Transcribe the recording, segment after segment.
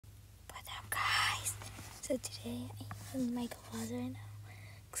So today I'm in my closet right now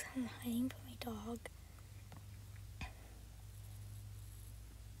because I'm hiding from my dog.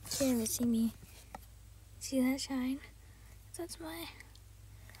 She didn't see me. See that shine? That's my.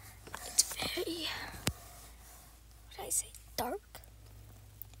 It's very. What did I say? Dark.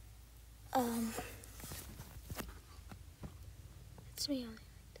 It's me on it.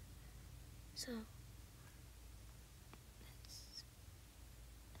 So. Alright,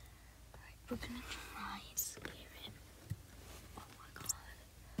 we're gonna try and scare him. Oh my god.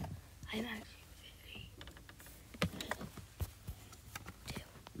 I'm actually very.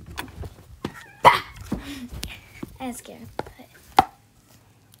 Bah! I'm scared.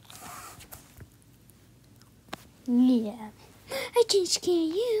 Yeah. I can scare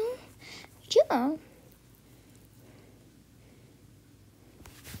you. Yeah.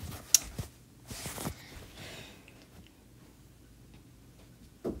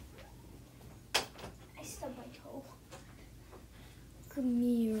 I stubbed my toe. Come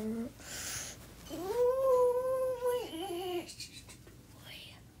here.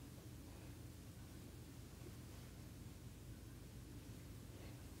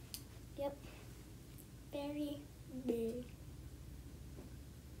 Yep. Very big.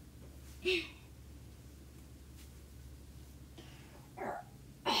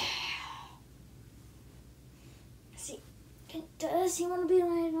 See, does he want to be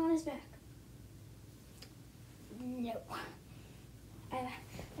lying on his back? No. I have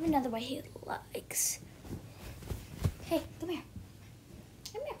another way he likes. Hey, come here.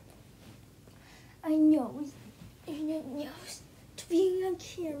 Come here. I know. And it knows to be on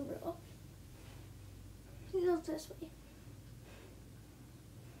camera. He loves this way.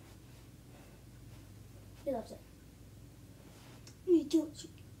 He loves it. He does.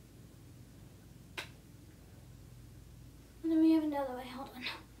 And then we have another way. Hold on.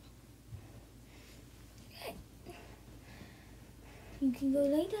 Okay. You can go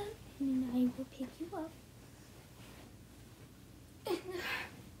lay down, and then I will pick you up. And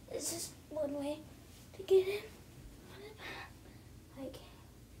this is one way to get in. Like.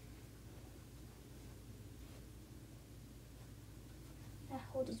 I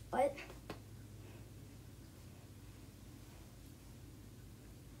hold his butt.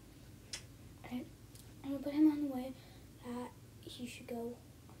 And I'm gonna put him on the way that he should go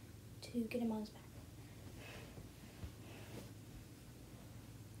to get him on his back.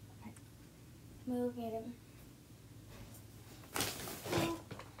 Alright. We'll get him.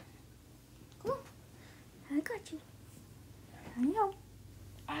 Come on. I got you. I know.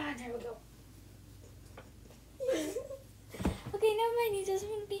 Ah, there we go. Okay, never mind. He doesn't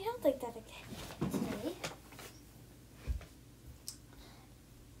want to be held like that again. Today.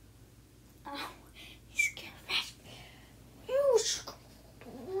 Oh, he's scared of me. You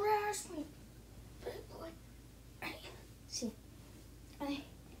scratched me, big boy. See,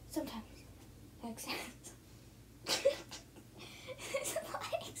 sometimes accents. His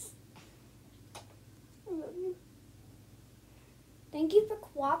legs. I love you. Thank you for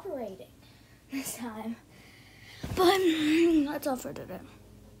cooperating this time. But that's all for today.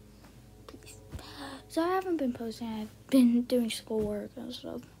 Peace. So I haven't been posting. I've been doing schoolwork and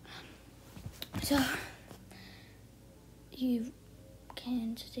stuff. So you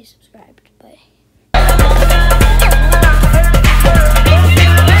can stay subscribed. Bye.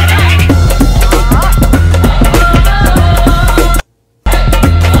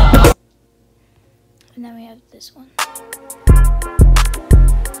 And then we have this one.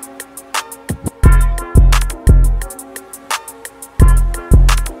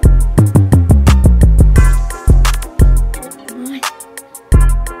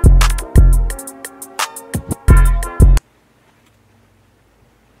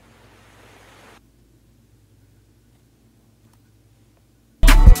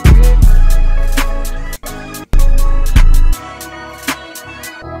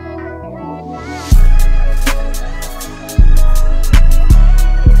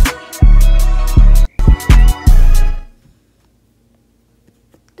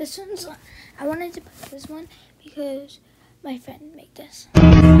 This one's, I wanted to put this one because my friend made this.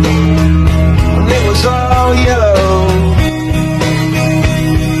 It was all yellow.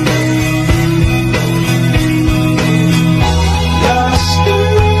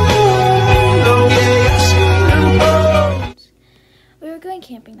 We were going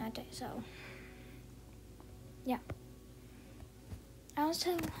camping that day, so yeah. I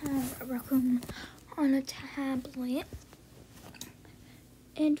also have a Raccoon on a tablet.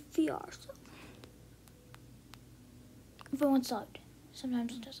 And VR, so if it wants load,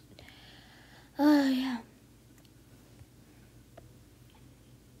 sometimes it doesn't. Yeah.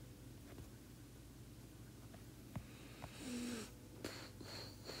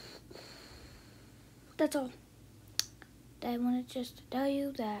 that's all. I wanted just to tell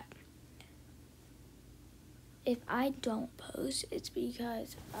you that if I don't post, it's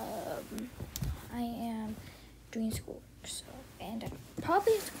because I am doing school. So, and I'm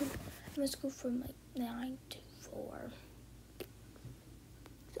probably I'm at school from like 9 to 4.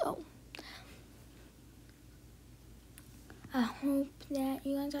 So, I hope that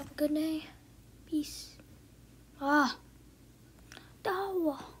you guys have a good day. Peace. Ah,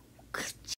 dawa.